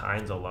all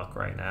kinds of luck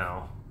right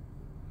now.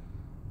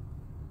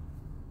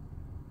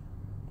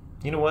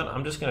 You know what?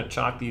 I'm just going to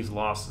chalk these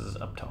losses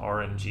up to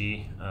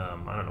RNG.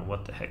 I don't know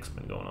what the heck's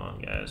been going on,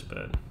 guys,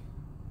 but...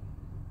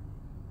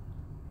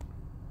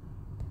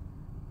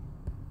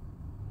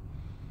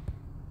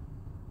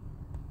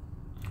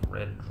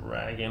 Red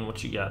Dragon,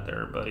 what you got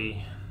there,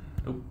 buddy?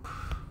 Oop.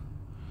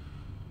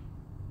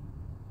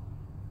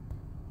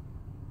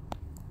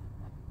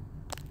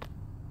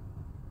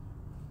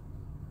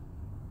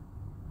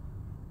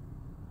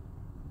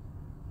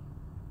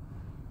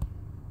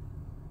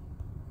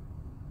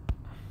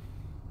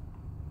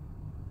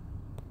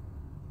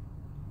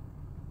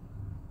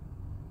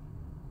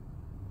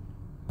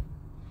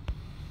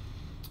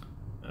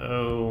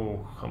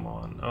 Oh, come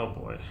on. Oh,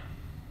 boy.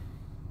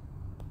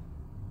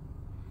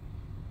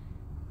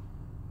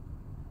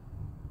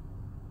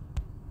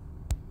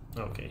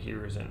 Okay,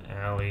 here is an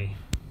alley.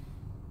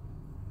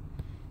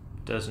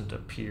 Doesn't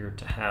appear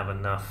to have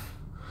enough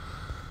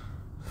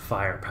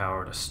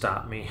firepower to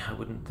stop me, I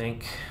wouldn't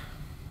think.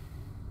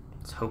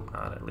 Let's hope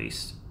not, at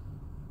least.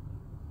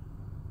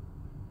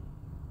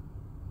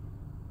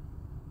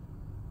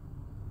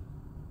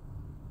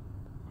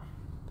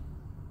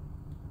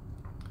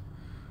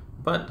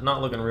 But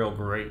not looking real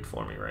great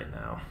for me right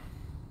now.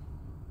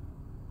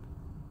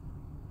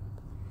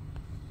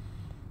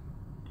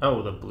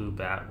 Oh, the blue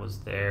bat was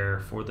there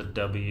for the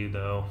W,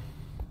 though.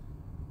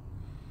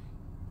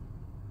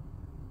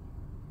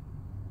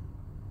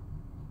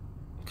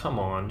 Come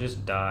on,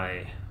 just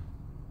die.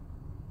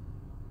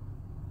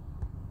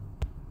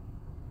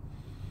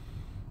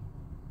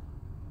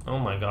 Oh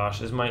my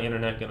gosh, is my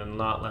internet gonna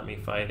not let me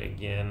fight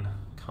again?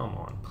 Come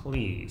on,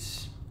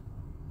 please.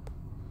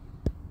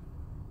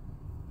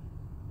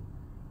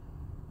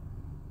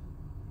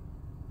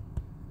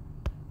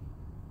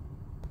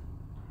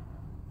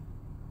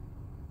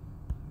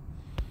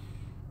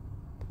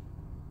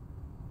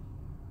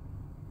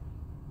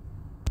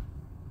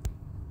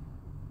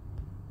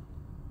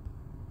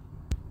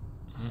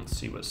 Let's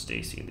see what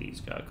Stacy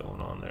Lee's got going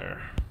on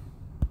there.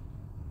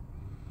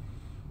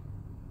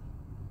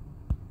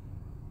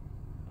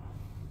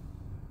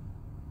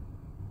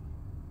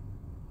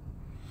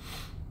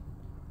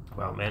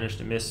 Wow, managed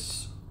to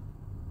miss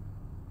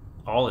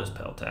all his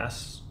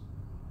peltas.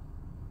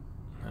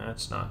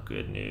 That's not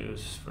good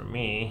news for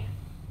me.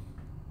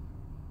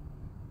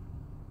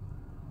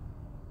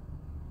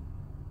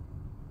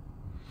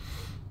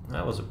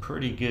 That was a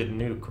pretty good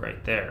nuke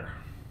right there.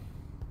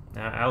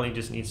 Now, Allie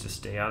just needs to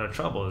stay out of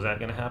trouble. Is that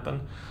going to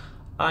happen?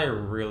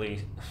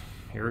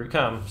 Here it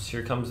comes.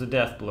 Here comes the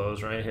death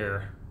blows right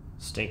here.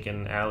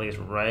 Stinking Allie's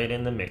right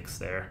in the mix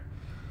there.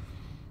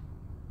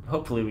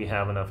 Hopefully we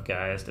have enough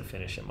guys to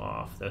finish him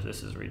off.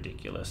 This is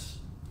ridiculous.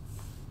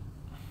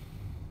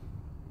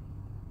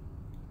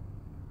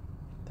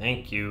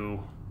 Thank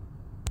you.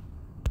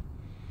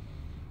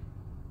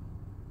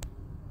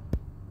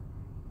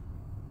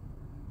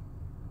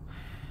 I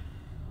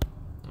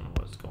don't know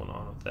what's going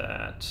on with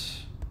that.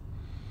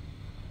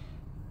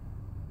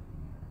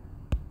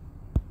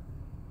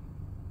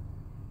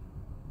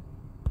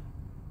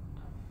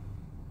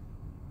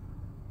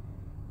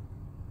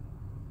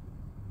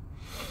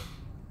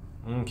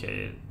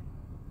 Okay,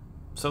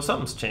 so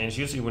something's changed.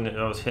 Usually when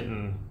I was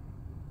hitting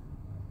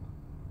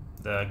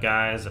the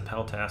guys, the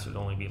peltas would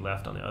only be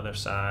left on the other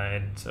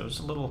side. So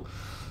it's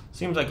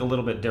seems like a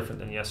little bit different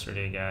than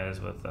yesterday,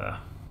 guys, with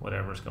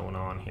whatever's going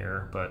on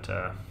here. But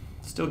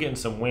still getting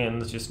some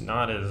wins, just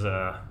not as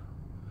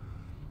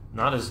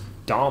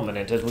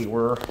dominant as we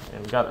were.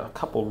 And got a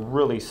couple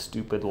really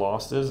stupid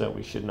losses that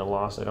we shouldn't have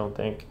lost, I don't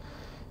think.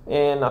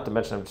 And not to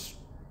mention I'm just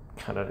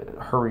kind of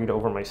hurried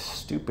over my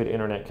stupid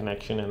internet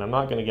connection, and I'm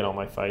not going to get all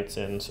my fights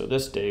in, so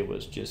this day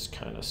was just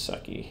kind of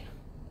sucky.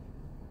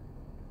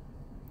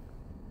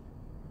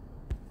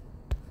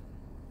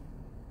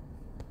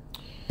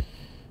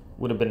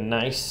 Would have been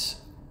nice.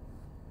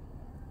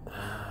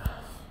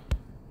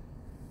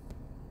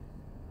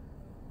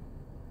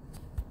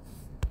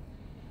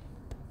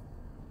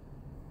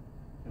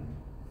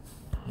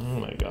 Oh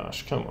my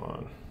gosh, come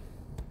on.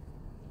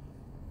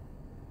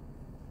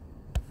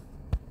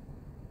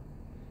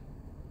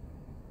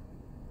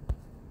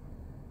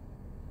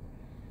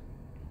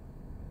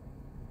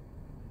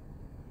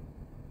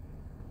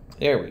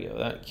 There we go,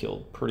 that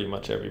killed pretty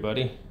much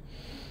everybody.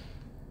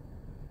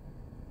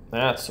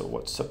 That's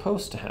what's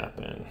supposed to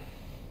happen.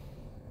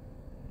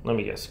 Let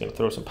me guess, gonna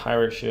throw some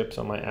pirate ships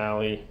on my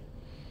alley.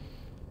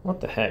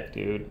 What the heck,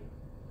 dude?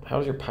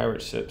 How's your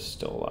pirate ship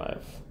still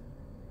alive?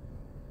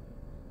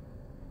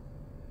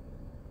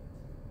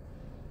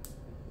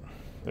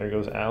 There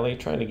goes Allie,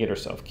 trying to get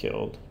herself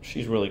killed.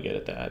 She's really good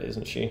at that,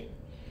 isn't she?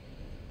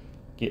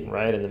 Getting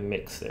right in the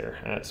mix there.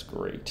 That's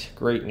great.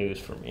 Great news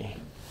for me.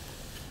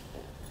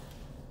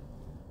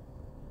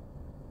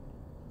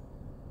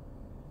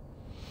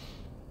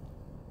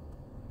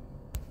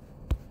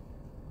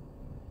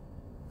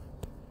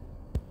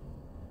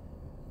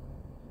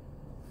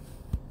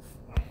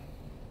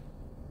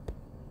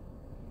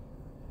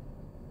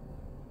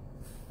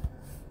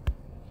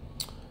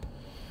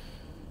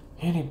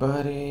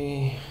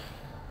 Anybody?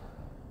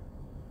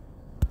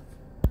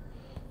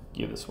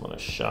 Give this one a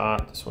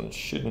shot. This one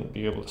shouldn't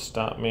be able to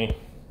stop me.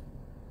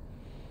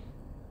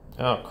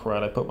 Oh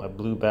crud, I put my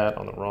blue bat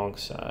on the wrong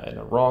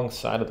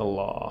side of the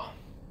law.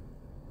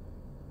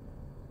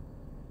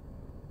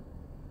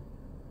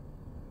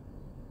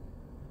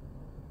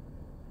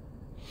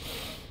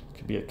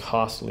 Could be a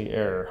costly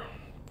error.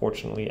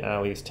 Fortunately,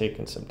 Allie's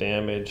taken some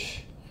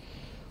damage.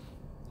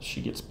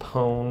 She gets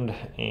pwned,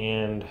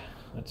 and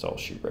that's all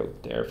she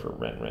wrote there for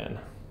Ren.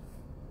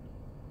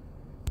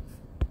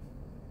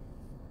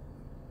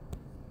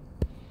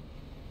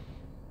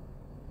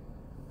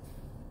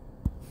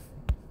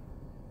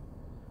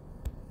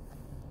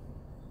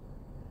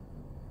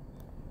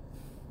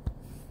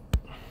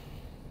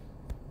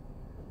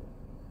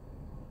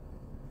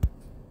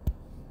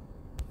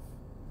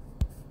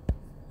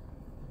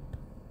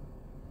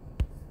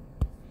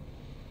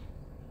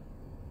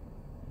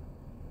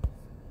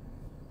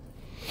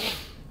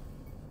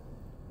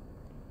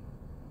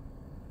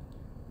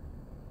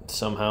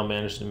 Somehow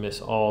managed to miss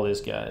all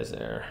these guys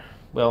there.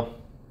 Well,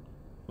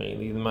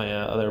 mainly my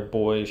other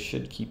boys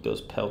should keep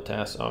those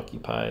peltas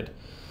occupied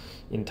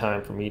in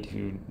time for me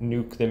to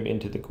nuke them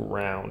into the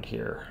ground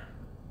here.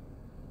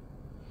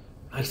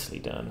 Nicely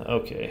done.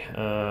 Okay,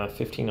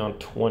 15 on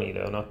 20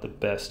 though, not the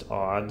best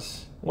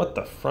odds. What,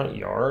 the front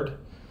yard?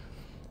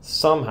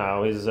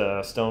 Somehow his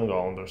stone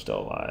golems are still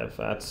alive.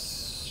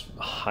 That's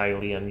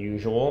highly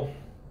unusual.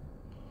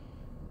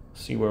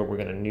 See where we're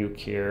going to nuke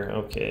here.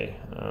 Okay,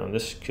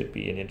 this could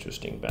be an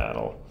interesting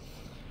battle.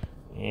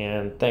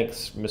 And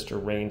thanks,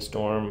 Mr.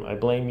 Rainstorm. I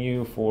blame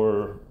you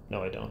for...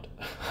 No, I don't.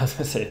 I was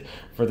going to say,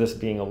 for this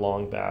being a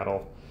long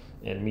battle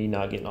and me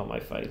not getting all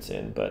my fights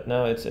in. But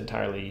no, it's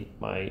entirely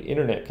my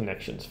internet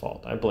connection's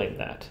fault. I blame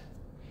that.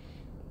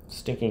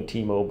 Stinking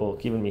T-Mobile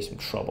giving me some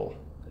trouble.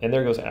 And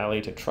there goes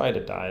Allie to try to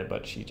die,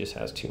 but she just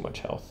has too much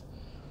health.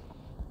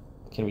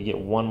 Can we get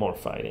one more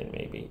fight in,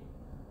 maybe?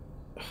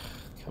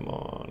 Come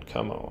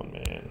on,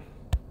 man.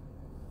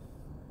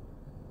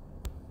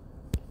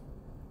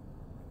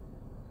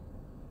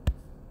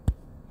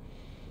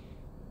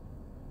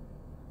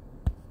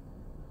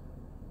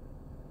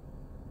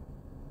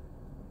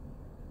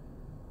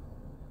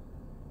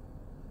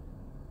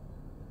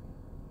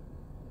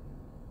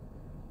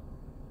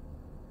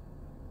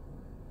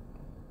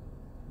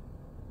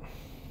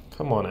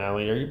 Come on,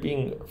 Allie. Are you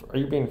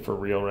being for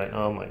real right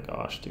now? Oh my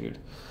gosh, dude.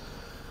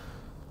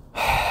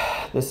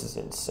 This is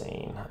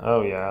insane.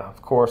 Oh yeah,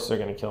 of course they're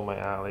gonna kill my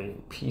alley.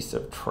 Piece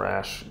of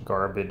trash,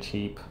 garbage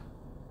heap.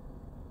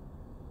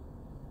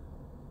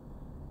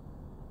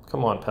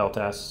 Come on,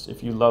 Peltas.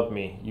 If you love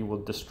me, you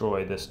will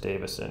destroy this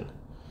Davison.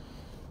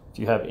 If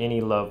you have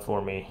any love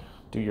for me,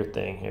 do your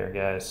thing here,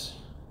 guys.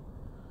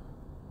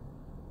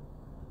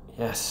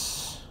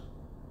 Yes.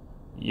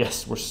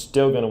 Yes, we're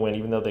still gonna win,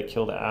 even though they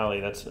killed Alley.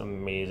 That's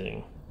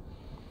amazing.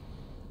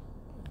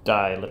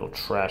 Die, little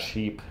trash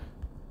heap.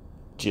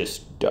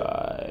 Just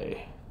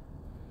die.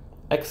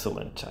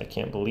 Excellent. I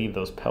can't believe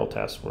those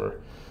Peltas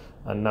were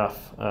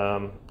enough.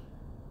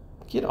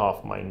 Get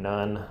off my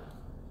nun.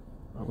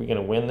 Are we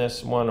gonna win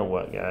this one or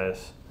what,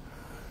 guys?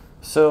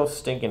 So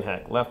stinking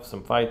heck. Left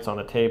some fights on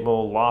the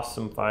table, lost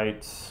some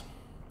fights.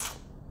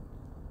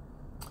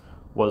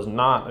 Was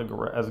not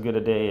as good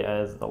a day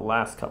as the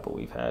last couple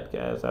we've had,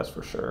 guys, that's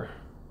for sure.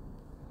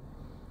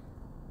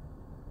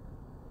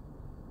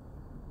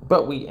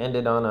 But we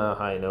ended on a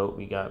high note.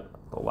 We got,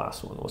 the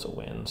last one was a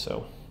win,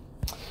 so.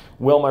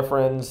 Well, my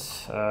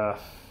friends,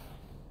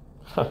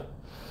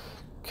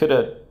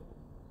 coulda,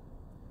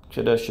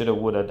 shoulda,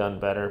 woulda done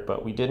better,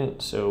 but we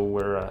didn't, so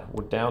we're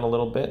down a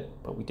little bit,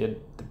 but we did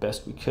the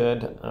best we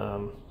could.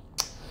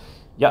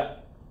 Yeah,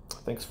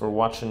 thanks for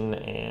watching,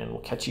 and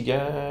we'll catch you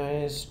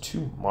guys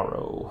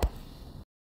tomorrow.